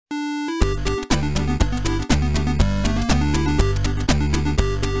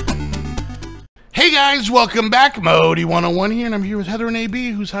Hey guys, welcome back. Modi 101 here, and I'm here with Heather and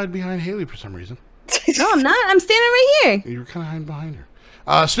AB, who's hiding behind Haley for some reason. No, I'm not. I'm standing right here. You were kind of hiding behind her.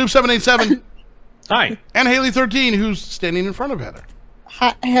 Snoop787. Hi. And Haley13, who's standing in front of Heather.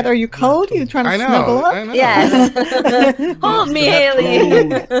 Hi, Heather, are you cold? You trying to snuggle up? I know. Yes. Hold me, Haley.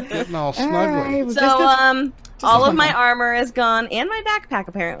 Getting all snuggly. Right, So, all of my armor is gone, and my backpack,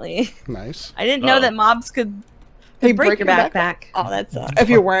 apparently. Nice. I didn't know that mobs could break your backpack. Oh, that sucks. If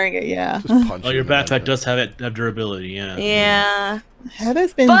you're wearing it, yeah. Just punch Oh, your backpack does have durability, yeah. Yeah.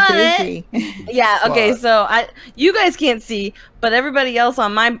 Heather's been busy. Yeah, okay, so you guys can't see, but everybody else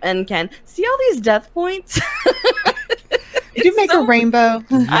on my end can. See all these death points? Did you make a rainbow?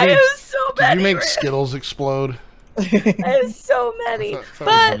 I have so many. Did you make Skittles explode? I have so many.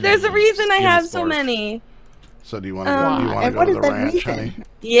 But there's a reason I have so many. So do you want to go to the ranch, honey?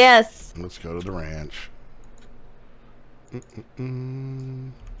 Yes. Let's go to the ranch. Guess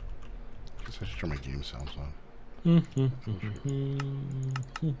I should turn my game sounds on.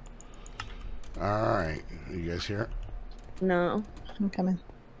 Alright. Are you guys here? No. I'm coming.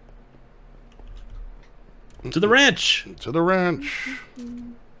 To the ranch. To the ranch.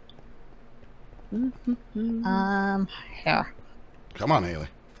 Here. Come on, Haley.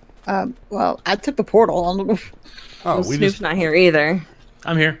 Well, I took the portal. Oh, Well, Snoop's not here either.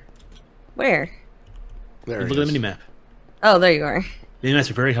 I'm here. Where? There Look he at the is. minimap. Oh, there you are. Minimaps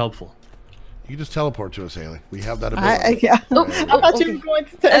are very helpful. You just teleport to us, Haley. We have that ability. Yeah. Oh, I thought you were going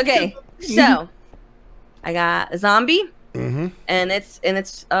to. Okay, so I got a zombie, and it's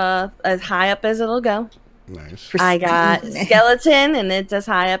as high up as it'll go. Nice. I got skeleton, and it's as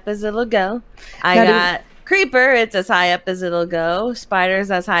high up as it'll go. I Now, got creeper, it's as high up as it'll go. Spiders,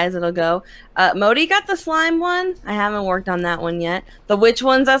 as high as it'll go. Modi got the slime one. I haven't worked on that one yet. The witch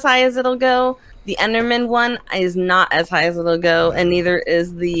one's as high as it'll go. The Enderman one is not as high as it'll go, and neither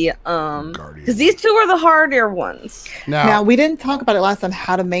is the because these two are the harder ones. Now we didn't talk about it last time.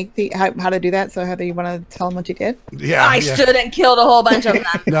 How to make how to do that? So Heather, you want to tell them what you did? Yeah. I shouldn't killed a whole bunch of them.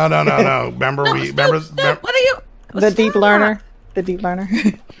 No. Remember Snoop, what are you? The deep learner. The deep learner.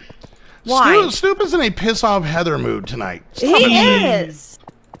 Why? Snoop is in a piss off Heather mood tonight. He is.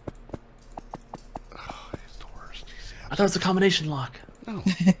 Oh, he's the worst. I thought it was a combination lock. No.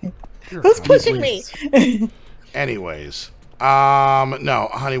 Who's pushing me? Anyways, no,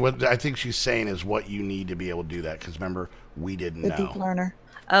 honey. What I think she's saying is what you need to be able to do that. Because remember, we didn't know. The deep learner.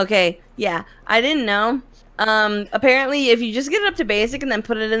 Okay, yeah, I didn't know. Apparently, if you just get it up to basic and then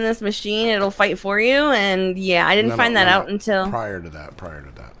put it in this machine, it'll fight for you. And yeah, I didn't find that out until prior to that.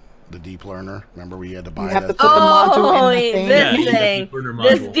 The deep learner. Remember, we had to buy You have that. to put the module in the thing. This thing,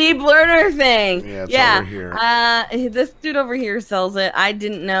 this deep learner thing. Yeah, it's over here. This dude over here sells it. I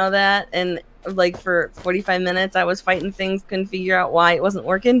didn't know that, and like for 45 minutes, I was fighting things, couldn't figure out why it wasn't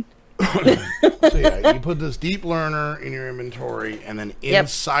working. So yeah, you put this deep learner in your inventory, and then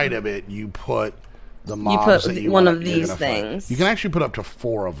inside of it, you put the mobs that you one want, of these things. You can actually put up to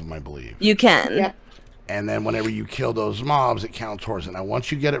 4 of them, I believe. You can. Yeah. And then whenever you kill those mobs, it counts towards it. Now,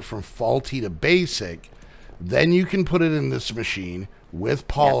 once you get it from faulty to basic, then you can put it in this machine with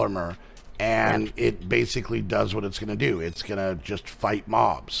polymer, and it basically does what it's going to do. It's going to just fight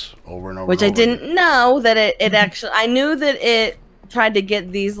mobs over and over. Which I didn't know that it actually. I knew that it tried to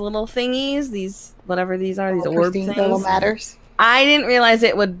get these little thingies, these whatever these are, these orb things. Little matters. I didn't realize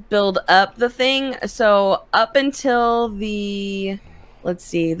it would build up the thing. So up until the. Let's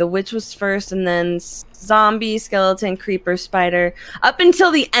see, the witch was first, and then zombie, skeleton, creeper, spider. Up until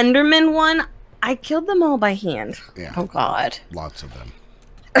the Enderman one, I killed them all by hand. Yeah. Oh, God. Lots of them.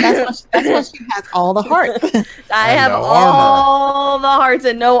 That's why she has all the hearts. I have all the hearts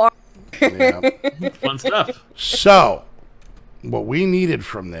and no armor. Yeah. Fun stuff. So, what we needed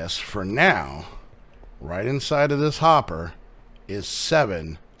from this for now, right inside of this hopper, is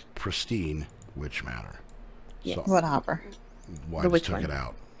 7 pristine witch matter. Yes. So, What hopper? Why The just witch took one. it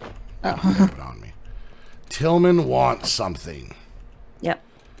out? Oh. Have it on me. Tillman wants something. Yep.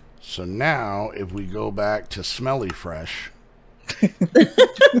 So now, if we go back to Smelly Fresh.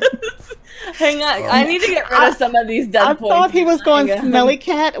 Hang on, I need to get rid of some of these dead I points. thought he was going smelly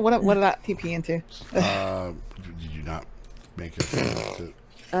cat. What did I TP into? Did you not make it?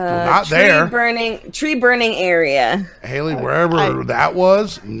 Not tree there. Tree burning area. Haley, wherever that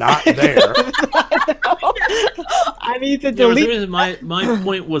was, not there. I need to delete. My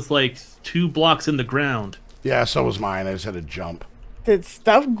point was like 2 blocks in the ground. Yeah, so was mine. I just had to jump. Did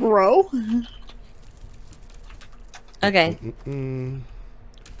stuff grow? Okay.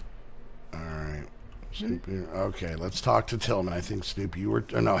 All right. Snoop, okay, let's talk to Tillman. I think Snoop, you were.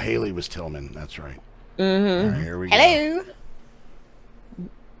 Or no, Haley was Tillman. That's right. All right, here we go. Hello.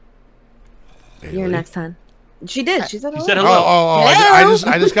 You're Haley? next, hon. She did. She said hello. You said Oh,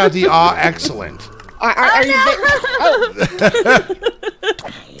 hello. I just got the excellent. Are you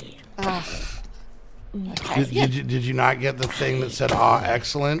Did you not get the thing that said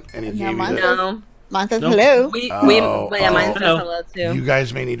excellent? And he No, gave you mine the, No. Mine says Nope. hello. Yeah, mine says Hello. hello too. You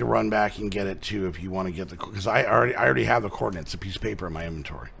guys may need to run back and get it too if you want to get the, because I already have the coordinates, a piece of paper in my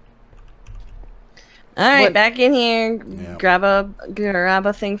inventory. All right, What- back in here. Yeah. Grab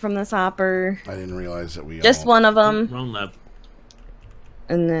a thing from this hopper. I didn't realize that we Just all, one of them, Wrong lab.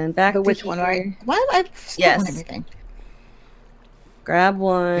 and then back The to which one, here. right? Why am I stealing Yes. everything? Grab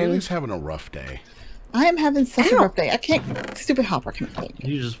one. Haley's having a rough day. I am having such a Ow. rough day. I can't. Stupid hopper can play. Can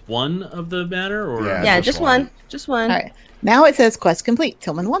you just one of the matter or? Yeah. Yeah, just just one. one. Just one. All right. Now it says quest complete.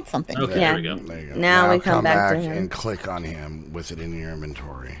 Tillman wants something. Okay, Yeah. there we go. There you go. Now we come back to him. and click on him with it in your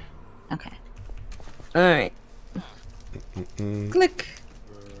inventory. Okay. All right. Click.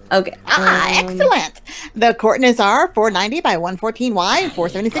 Okay. Excellent. The coordinates are 490 by 114Y and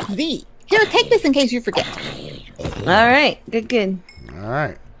 476Z. Here, take this in case you forget. All right. Good. Good. All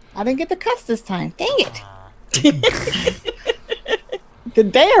right. I didn't get the cuss this time. Dang it.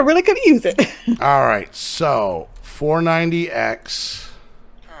 Today I really could use it. All right. So 490X,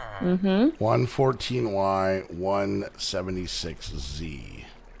 Mm-hmm. 114Y, 176Z.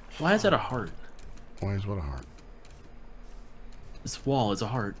 Why is that a heart? Why is what a heart? This wall is a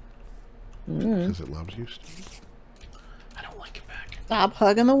heart. Because it loves you, Steve. I don't like it back. Stop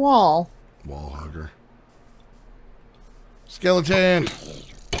hugging the wall. Wall hugger. Skeleton.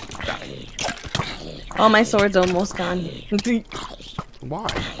 Oh, my sword's almost gone. Why?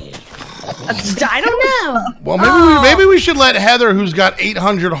 I don't know. Well, maybe we should let Heather, who's got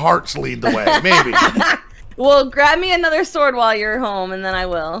 800 hearts, lead the way. Maybe. Well, grab me another sword while you're home, and then I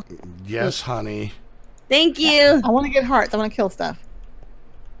will. Yes, honey. Thank you. I want to get hearts. I want to kill stuff.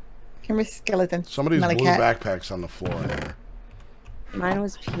 Come here, skeleton. Somebody's Not a blue cat. backpacks on the floor in there. Mine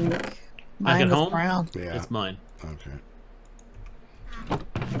was pink. Mine at was home? brown. Yeah. It's mine. Okay.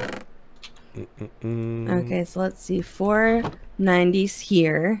 Okay, so let's see. 490s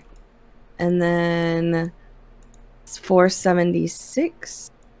here. And then it's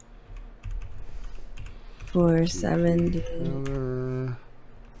 476. 470. Heather.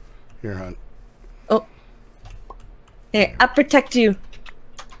 Here, hon. Oh. Here, I'll protect you.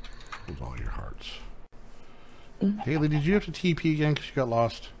 With all your hearts. Haley, did you have to TP again because you got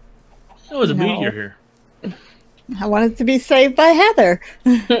lost? There was a No. meteor here. I wanted to be saved by Heather.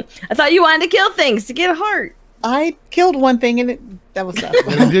 I thought you wanted to kill things to get a heart. I killed one thing and that was And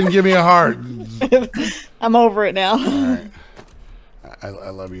it didn't give me a heart. I'm over it now. All right. I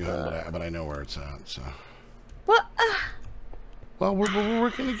love you, hon, but I know where it's at. So, What? well, we're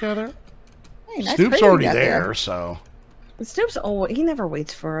working together. Hey, nice Snoop's crater already you got there, so Snoop's he never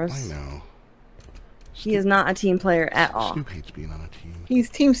waits for I us. know. He is not a team player at all. Snoop hates being on a team. He's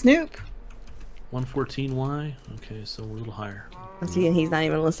Team Snoop. 114Y. Okay, so we're a little higher. See, he's not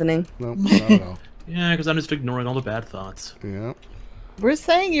even listening. Nope, not at all. Yeah, because I'm just ignoring all the bad thoughts. Yeah. We're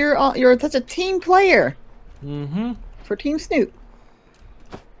saying you're such a team player Mm-hmm. for Team Snoop.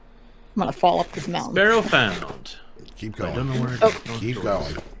 I'm gonna fall up this mountain. Sparrow found. Keep I don't going. know where it Oh. is. Keep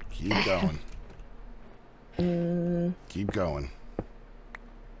going. Keep going. Keep going.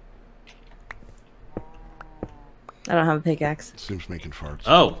 I don't have a pickaxe. Snoop's making farts.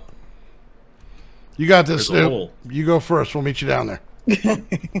 Oh, You got this, there's a Snoop. hole. You go first. We'll meet you down there.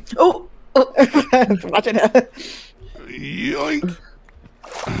 Oh! Watch it. Yoink.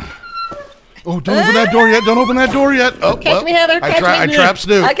 Oh, don't open that door yet. Don't open that door yet. Oh, Catch me, Heather. I Catch me. trapped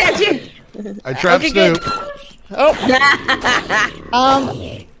Snoop. I got you! I trapped Okay, good. Snoop.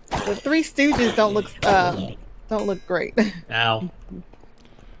 Oh. The Three Stooges don't look great. Ow.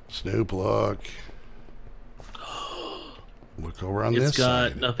 Snoop, look. Look over on It's this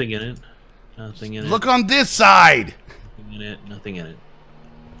got side. nothing in it. Nothing in it. Look on this side. Nothing in it. Nothing in it.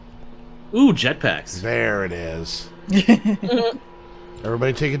 Ooh, jetpacks. There it is.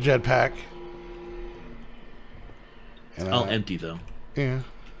 Everybody take a jetpack. And I'll empty though. yeah.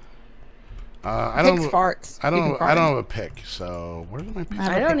 I Picks don't. farts. I You don't. can I don't fart. have a pick. So where's my pick?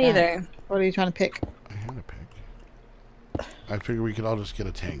 I don't either. What are you trying to pick? I had a pick. I figure we could all just get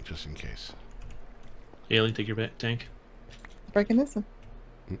a tank just in case. Haley, take your tank. Breaking this one.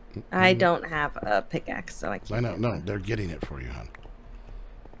 I don't have a pickaxe, so I I can't. know. No, they're getting it for you, hon.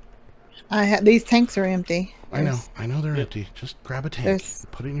 I have these tanks are empty. I know. I know they're empty. Just grab a tank, there's-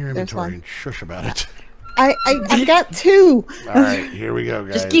 put it in your there's inventory, one. and shush about it. I got two. All right, here we go,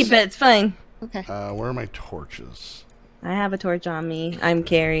 guys. Just keep it. It's fine. Okay. Where are my torches? I have a torch on me. I'm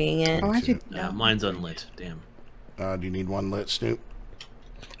carrying it. Oh, how'd you? Mine's unlit. Damn. Do you need one lit, Snoop?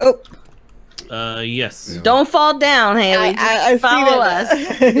 Oh, Yes. Yeah. Don't fall down, Haley. I Just follow that.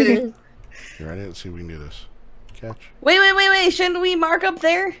 us. You ready? Let's see if we can do this. Catch. Wait. Shouldn't we mark up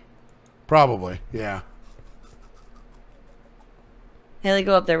there? Probably. Yeah. Haley,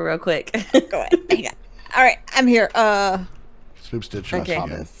 go up there real quick. Go ahead. Hang on. All right, I'm here. Snoop stitching Okay. us On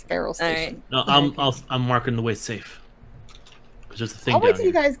again. the sparrow station. No, I'm marking the way safe. There's just a thing I'll wait down till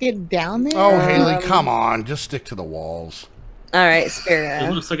you here. guys get down there. Oh, Haley, come on. Just stick to the walls. All right, It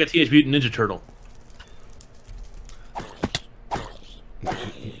Sparrow. looks like a Teenage Mutant Ninja Turtle.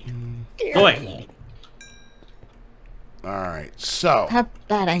 Go away. All right. So, Have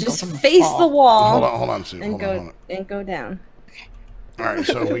bad angles. Just on the face wall. the wall hold on, Sue. and Hold on. go down. All right.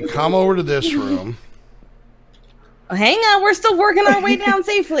 So, if we come over to this room. Oh, hang on, we're still working our way down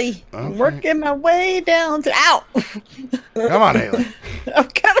safely. Okay. Working my way down to. Ow! Come on, Haley. I'm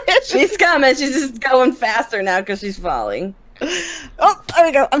coming. She's coming. She's just going faster now because she's falling. Oh, there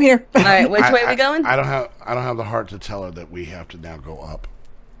we go. I'm here. All right, which way are we going? I don't have the heart to tell her that we have to now go up.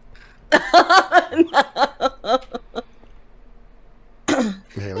 Haley,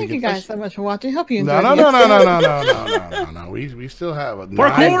 Thank get you guys this- so much for watching. Hope you No, enjoyed no, the no, no, episode. no, no, no, no, no, no. We still have a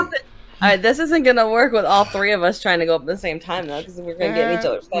Parkour! All right, this isn't gonna work with all three of us trying to go up at the same time though, because we're gonna get in each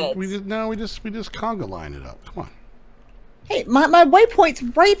other's heads. We just conga line it up. Come on. Hey, my waypoint's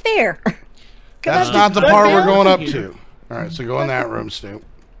right there. Can That's I not just the go part we're down? going up to. All right, so go in that room, Stu.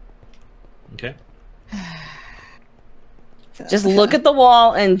 Okay. Just look at the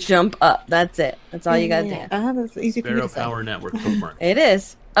wall and jump up. That's it. That's all you gotta do. That's easy for me Sparrow to say. Power Network bookmark. It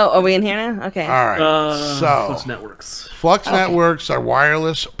is. Oh, are we in here now? Okay. All right. Flux So Networks. Flux Networks are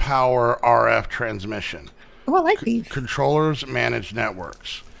wireless power RF transmission. Oh, I like these. Controllers manage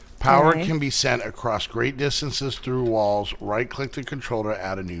networks. Power Okay. can be sent across great distances through walls. Right-click the controller to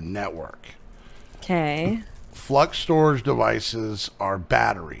add a new network. Okay. Flux storage devices are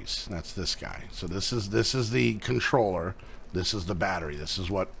batteries. That's this guy. So this is the controller. This is the battery. This is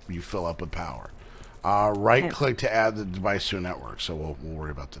what you fill up with power. Right-click to add the device to a network. So we'll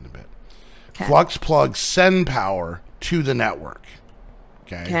worry about that in a bit. Okay. Flux plugs send power to the network.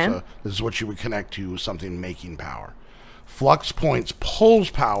 Okay. Okay. So this is what you would connect to something making power. Flux points pulls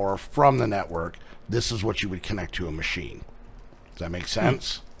power from the network. This is what you would connect to a machine. Does that make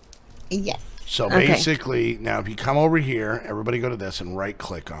sense? Yes. So Okay. basically, now if you come over here, everybody go to this and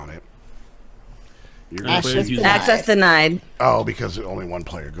right-click on it. You're gonna Access see- denied. Access denied. oh, because only one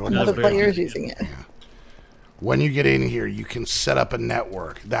player. Go ahead. Another player. player is using it. When you get in here, you can set up a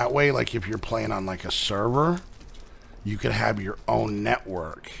network. That way, like if you're playing on like a server, you could have your own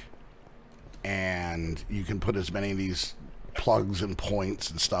network, and you can put as many of these plugs and points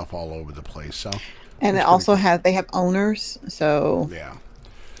and stuff all over the place. So, And it also has they have owners, so yeah.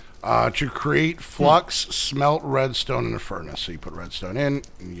 To create flux, smelt redstone in a furnace. So you put redstone in,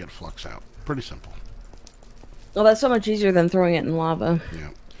 and you get flux out. Pretty simple. Well, that's so much easier than throwing it in lava.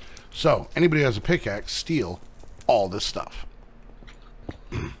 Yeah. So, anybody who has a pickaxe, steal all this stuff.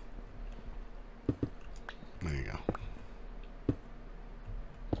 There you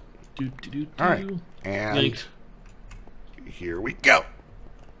go. All right. And Linked. here we go.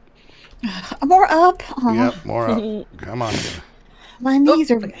 more up. Oh, Yep, more up. Come on. my knees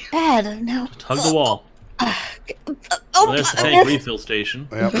are bad now. Hug the wall. Oh, Well, there's the I tank missed. refill station.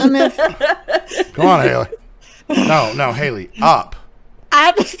 Yep. I missed. Come on, Haley. No, Haley. Up. I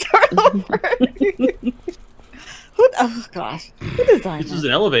have to start over. Oh gosh, who designed This is that?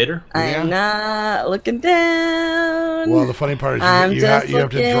 an elevator. Yeah. I'm not looking down. Well, the funny part is I'm you just have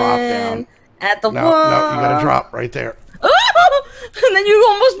to drop down. looking at the No, wall. no, you got to drop right there. And then you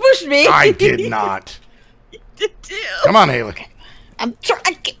almost pushed me. I did not. did too. Come on, Haley. I'm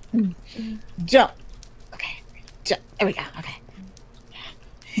trying. Jump. Okay, jump. There we go.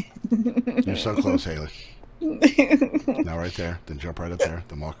 Okay. You're so close, Haley. Now right there. Then jump right up there.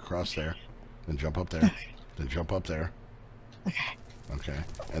 Then walk across there. Then jump up there. Then jump up there. Okay. Okay.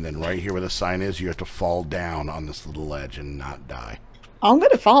 And then right here where the sign is, you have to fall down on this little ledge and not die. I'm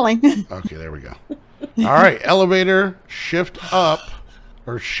good at falling. Okay, there we go. All right, elevator, shift up,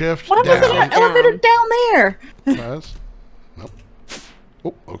 or shift Why wasn't down. that elevator down there? Press. Nope.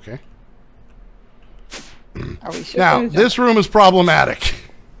 Oh, okay. Are we sure? Now, this room is problematic.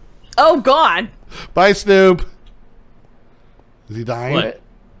 Oh God. Bye, Snoop. Is he dying? What?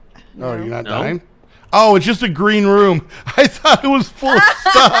 Oh, you're not No. dying? Oh, it's just a green room. I thought it was full of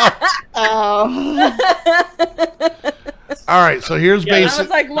stuff. Oh. All right, so here's Yeah, I basic. was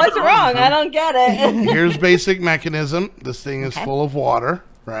like, what's wrong? I don't get it. Here's basic mechanism. This thing is full of water,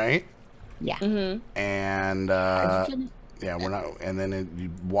 right? Yeah. And yeah, we're not. And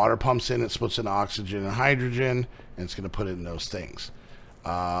then water pumps in, it splits into oxygen and hydrogen, and it's going to put it in those things.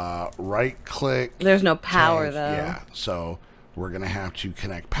 Right click. There's no power tank. though. Yeah, so we're gonna have to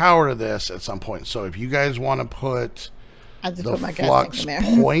connect power to this at some point. So if you guys want to put I just the put my gas flux tank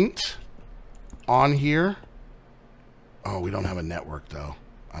in there. point on here. Oh, we don't have a network though.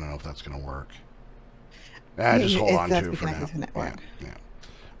 I don't know if that's gonna work. Just hold on to it for now. Yeah.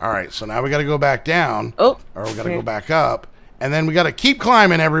 All right, so now we got to go back down. Oh, or we got to go back up, and then we got to keep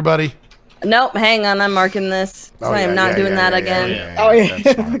climbing, everybody. Nope, hang on. I'm marking this. So I am not doing that again. Oh, yeah.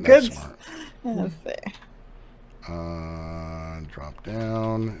 That's smart. That's Good. smart. Let's see. Drop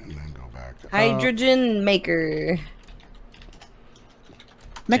down and then go back up. Hydrogen maker.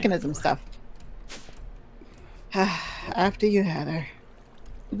 Mechanism stuff. After you, Heather.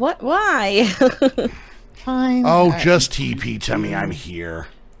 What? Why? Fine. Oh, just TP to me. I'm here.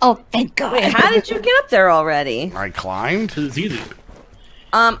 Oh, thank God. Wait, how did you get up there already? I climbed. It's easy.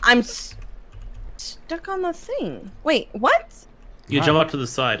 I'm stuck on the thing. Wait, what? You jump out to the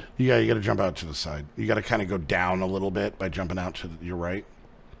side. You got to jump out to the side. You got to kind of go down a little bit by jumping out to your right.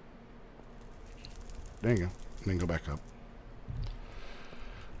 There you go. And then go back up.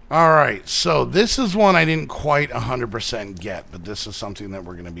 All right, so this is one I didn't quite 100% get, but this is something that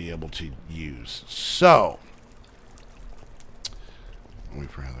we're going to be able to use. So,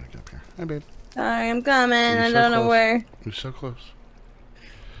 wait for Heather to get up here. Hi, babe. Sorry, I'm coming. You're I so don't know close. where. You're so close.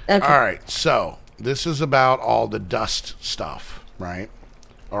 Okay. All right, so this is about all the dust stuff, right?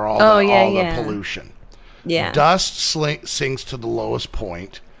 Or all, the pollution. Yeah. Dust sinks to the lowest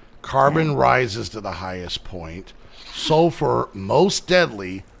point. Carbon rises to the highest point. Sulfur, most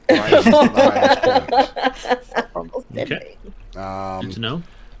deadly, rises to the highest point. Okay. Good to know.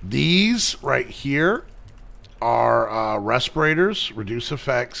 These right here are respirators, reduce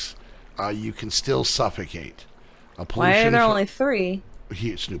effects. You can still suffocate. Why are there only 3?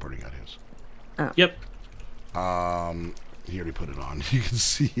 Snoop already got his. Oh. Yep. He already put it on. You can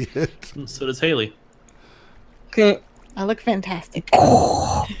see it. So does Haley. I look fantastic.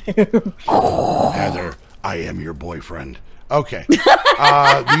 Heather, I am your boyfriend. Okay.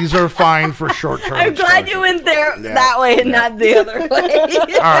 These are fine for short-term I'm glad you went there that way and not the other way.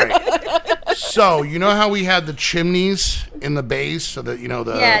 All right. So, you know how we had the chimneys in the base so that, the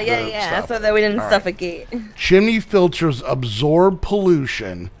Yeah, stuff? so that we didn't All right. suffocate. Chimney filters absorb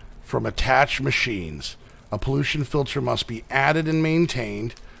pollution from attached machines. A pollution filter must be added and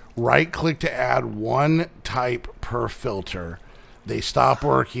maintained. Right-click to add one type per filter. They stop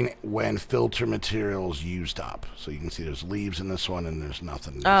working when filter material is used up. So you can see there's leaves in this one and there's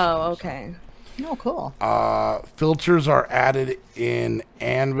nothing in this one. Okay. Oh, cool. Filters are added in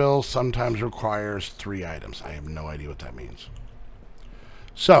anvil, sometimes requires 3 items. I have no idea what that means.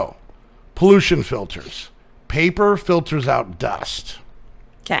 So, pollution filters. Paper filters out dust.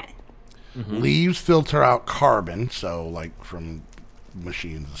 Okay. Leaves filter out carbon, so like from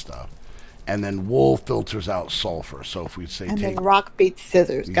machines and stuff. And then wool filters out sulfur. So if we say And take then rock beats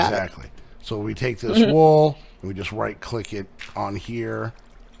scissors. Got exactly. So we take this wool and we just right click it on here,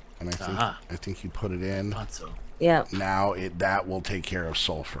 and I think you put it in. Thought so. Yep. Now that will take care of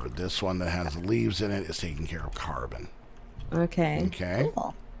sulfur. This one that has leaves in it is taking care of carbon. Okay. Okay.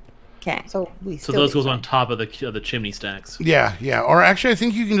 Cool. Okay. So So those goes on top of the chimney stacks. Yeah, yeah. Or actually, I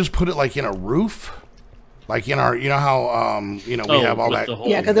think you can just put it like in a roof, like in our. You know how we have all that.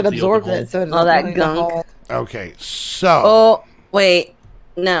 Yeah, because it absorbs it, so it's all that gunk. Okay, so. Oh wait,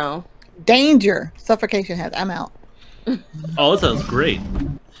 no. Danger. Suffocation has. I'm out. Oh, that sounds great.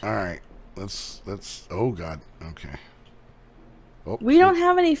 All right. Let's. Oh God. Okay. Oh, We don't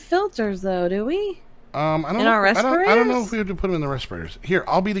have any filters though, do we? I don't in know. our I don't know respirators? if we have to put them in the respirators. Here,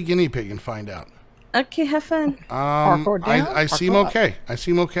 I'll be the guinea pig and find out. Okay, have fun. Parkour down, I seem parkour up. okay. I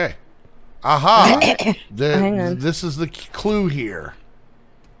seem okay. Aha! Hang on. This is the clue here.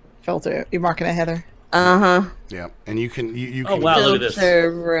 Filter. You're marking it, Heather. Uh huh. Yeah, and you can you Oh, can. wow. look at this.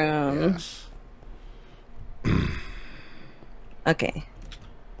 Filter room. Yes. Okay.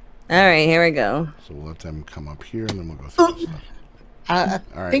 All right, here we go. So we'll let them come up here, and then we'll go through this stuff. I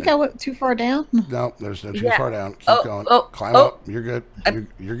All right. think I went too far down. No, there's no too Yeah. far down. Keep Oh, going. oh, Climb oh. up. You're good.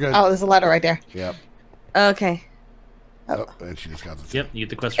 You're good. Oh, there's a ladder right there. Yep. Okay. Oh, and she just got the. Yep, you get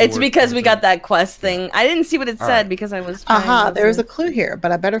the quest It's reward. because we got that quest thing. I didn't see what it All said right. because I was. trying Aha, to there's see. a clue here,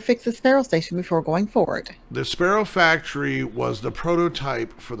 but I better fix the sparrow station before going forward. The Sparrow Factory was the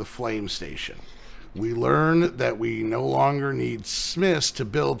prototype for the Flame Station. We learned that we no longer need smiths to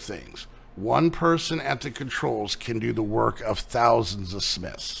build things. One person at the controls can do the work of thousands of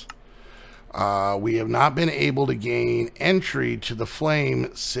smiths. We have not been able to gain entry to the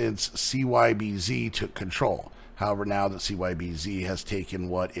Flame since CYBZ took control. However, now that CYBZ has taken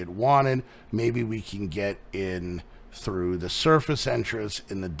what it wanted, maybe we can get in through the surface entrance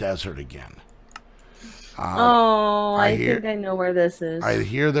in the desert again. I think I know where this is. I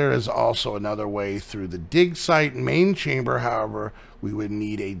hear there is also another way through the dig site main chamber. However, we would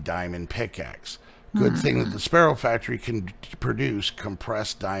need a diamond pickaxe. Good thing that the Sparrow Factory can produce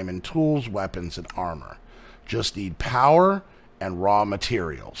compressed diamond tools, weapons, and armor. Just need power and raw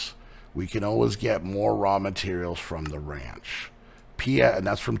materials. We can always get more raw materials from the ranch. And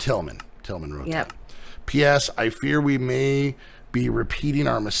that's from Tillman. Tillman wrote that. P.S. I fear we may be repeating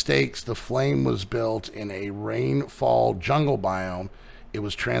our mistakes. The flame was built in a rainfall jungle biome. It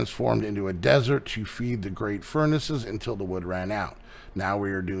was transformed into a desert to feed the great furnaces until the wood ran out. Now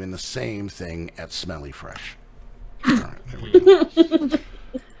we are doing the same thing at Smelly Fresh. All right, there we go.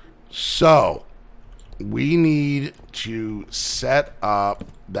 So we need to set up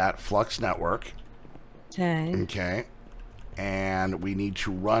that flux network. Okay. Okay. And we need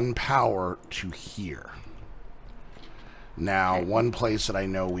to run power to here. Now, one place that I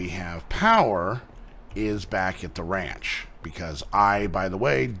know we have power is back at the ranch. Because I, by the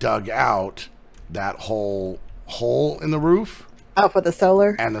way, dug out that whole hole in the roof. Oh, for the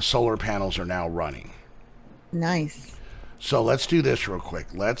solar? And the solar panels are now running. Nice. So let's do this real quick.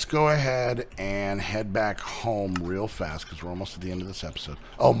 Let's go ahead and head back home real fast because we're almost at the end of this episode.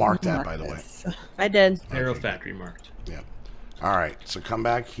 Oh, mark that, by the way. I did. Arrow Factory marked. Yep. All right, so come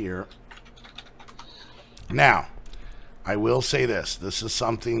back here. Now, I will say this. This is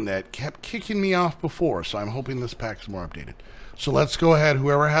something that kept kicking me off before, so I'm hoping this pack is more updated. So let's go ahead.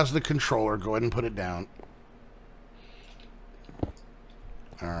 Whoever has the controller, go ahead and put it down.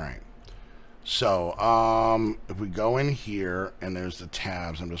 All right. So, if we go in here, and there's the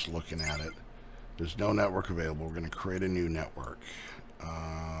tabs, I'm just looking at it. There's no network available. We're going to create a new network.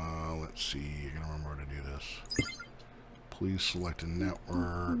 Let's see. You're going to remember how to do this. Please select a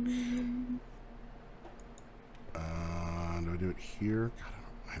network. Do I do it here? God,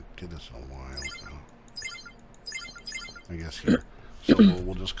 I did this in a while ago. I guess here. So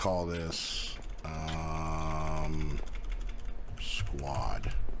we'll just call this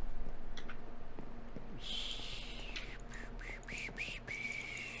squad.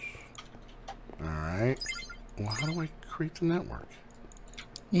 Alright. Well, how do I create the network?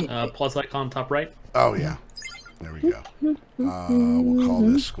 Plus icon top right. Oh, yeah. There we go. We'll call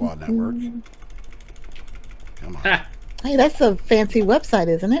this squad network. Come on. Hey, that's a fancy website,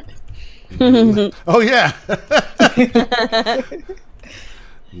 isn't it? Oh, yeah.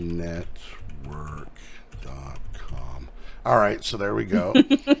 Network.com. All right, so there we go.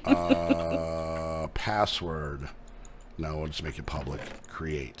 Password. No, we'll just make it public.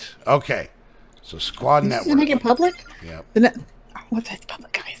 Create. Okay. So squad network. Did you make it public? Yep. Website's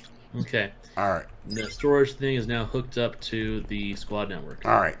public, guys. Okay. All right. The storage thing is now hooked up to the squad network.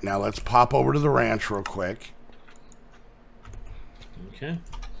 All right. Now let's pop over to the ranch real quick. Okay.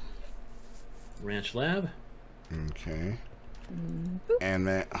 Ranch lab. Okay. And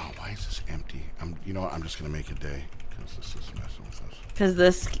then, oh, why is this empty? You know what? I'm just gonna make a day because this is messing with us. Because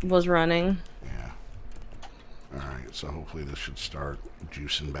this was running. Yeah. All right. So hopefully this should start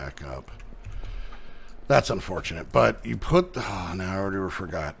juicing back up. That's unfortunate, but you put. Oh, now I already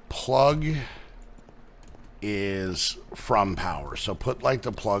forgot. Plug is from power, so put like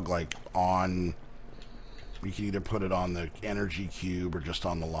the plug like on. You can either put it on the energy cube or just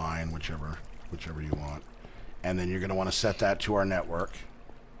on the line, whichever you want. And then you're going to want to set that to our network.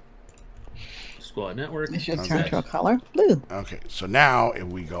 Squad network. It should turn to a color blue. Okay, so now if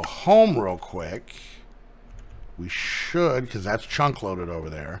we go home real quick, we should, because that's chunk loaded over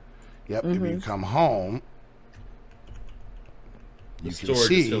there. Yep, if you come home, you can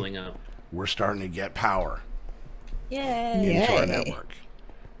see is filling up. We're starting to get power Yay. into our network.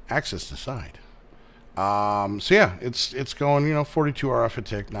 Access to side. So yeah, it's going, 42 RF a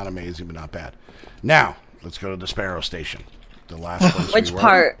tick, not amazing, but not bad. Now, let's go to the Sparrow Station. The last place Which we were.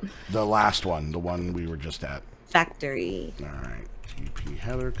 part? The last one, the one we were just at. Factory. All right, TP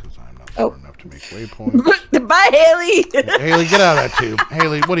Heather, because I'm not smart enough to make waypoints. Bye, Haley. Haley, get out of that tube.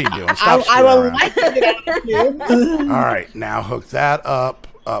 Haley, what are you doing? Stop I will screwing like to get out of here. All right, now hook that up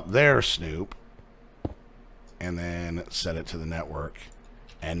there, Snoop, and then set it to the network.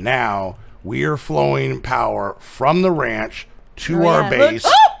 And now we are flowing power from the ranch to our base,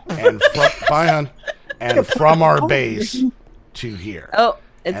 and from our base to here. Oh,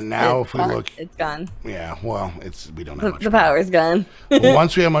 and now if we look, it's gone. Yeah, well, we don't have much. The power's gone. Well,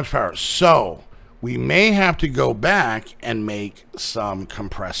 once we have much power, so we may have to go back and make some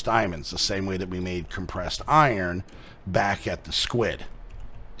compressed diamonds, the same way that we made compressed iron back at the squid.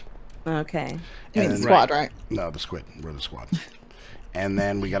 Okay. You mean the squad, right? No, the squid. We're the squad. And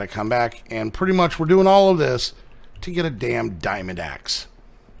then we got to come back, and pretty much we're doing all of this to get a damn diamond axe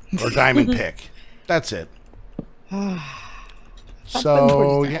or diamond pick. That's it.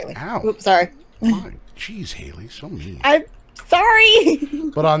 So, yeah. Ow. Oops, sorry. Oh, jeez, Haley, so mean. I'm sorry.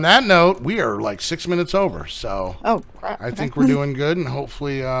 But on that note, we are like 6 minutes over, so Oh, crap. I think we're doing good, and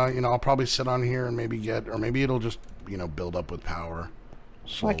hopefully, you know, I'll probably sit on here and maybe get, or maybe it'll just, you know, build up with power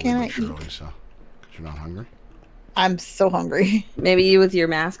slowly can't I but surely. eat? So, because you're not hungry. I'm so hungry. Maybe you with your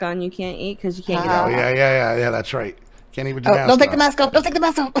mask on, you can't eat because you can't get Oh out. yeah. That's right. Can't even do Oh, mask don't take off. the mask off. Don't take the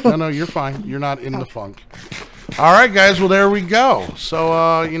mask off. No, you're fine. You're not in the funk. All right, guys. Well, there we go.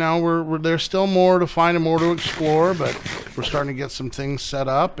 So, you know, we're there's still more to find and more to explore, but we're starting to get some things set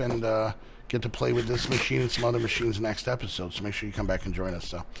up and get to play with this machine and some other machines next episode. So make sure you come back and join us.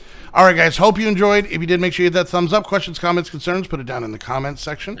 So, all right, guys. Hope you enjoyed. If you did, make sure you hit that thumbs up. Questions, comments, concerns, put it down in the comments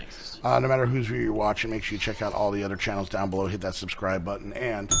section. No matter whose view you're watching, make sure you check out all the other channels down below. Hit that subscribe button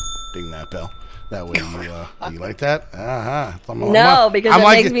and ding that bell. That way you like that? No, because it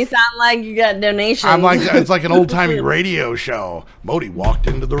makes me sound like you got donations. I'm like, it's like an old-timey radio show. Modi walked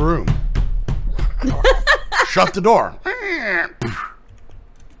into the room. Shut the door. Yeah.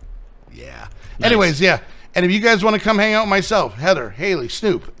 Nice. Anyways, yeah. And if you guys want to come hang out with myself, Heather, Haley,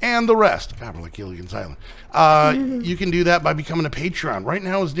 Snoop, and the rest, God, we're like Gilligan's Island, you can do that by becoming a Patreon. Right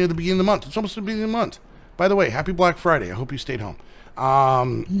now is near the beginning of the month. It's almost the beginning of the month. By the way, happy Black Friday. I hope you stayed home.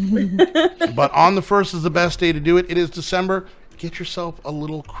 But on the 1st is the best day to do it. It is December. Get yourself a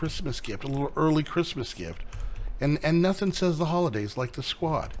little Christmas gift, a little early Christmas gift. And nothing says the holidays like the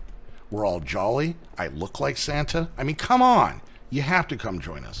squad. We're all jolly. I look like Santa. I mean, come on. You have to come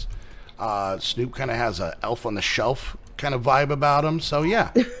join us. Snoop kind of has a elf on the shelf kind of vibe about him. So,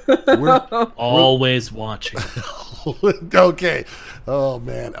 yeah. We're always watching. Okay. Oh,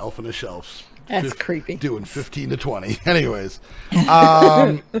 man. Elf on the shelf. That's creepy. Doing 15 to 20. Anyways.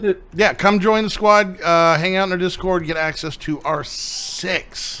 Yeah, come join the squad. Hang out in our Discord. Get access to our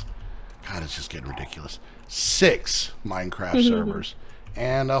 6. God, it's just getting ridiculous. 6 Minecraft servers.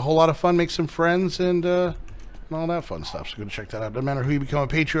 And a whole lot of fun. Make some friends and all that fun stuff. So go check that out. Doesn't matter who you become a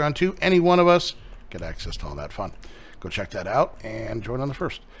Patreon to. Any one of us get access to all that fun. Go check that out and join on the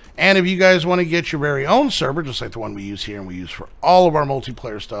 1st. And if you guys want to get your very own server, just like the one we use here and we use for all of our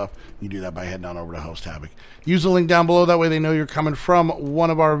multiplayer stuff, you do that by heading on over to Host Havoc. Use the link down below. That way they know you're coming from one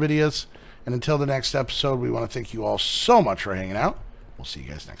of our videos. And until the next episode, we want to thank you all so much for hanging out. We'll see you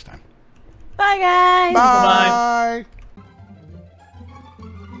guys next time. Bye, guys. Bye. Bye.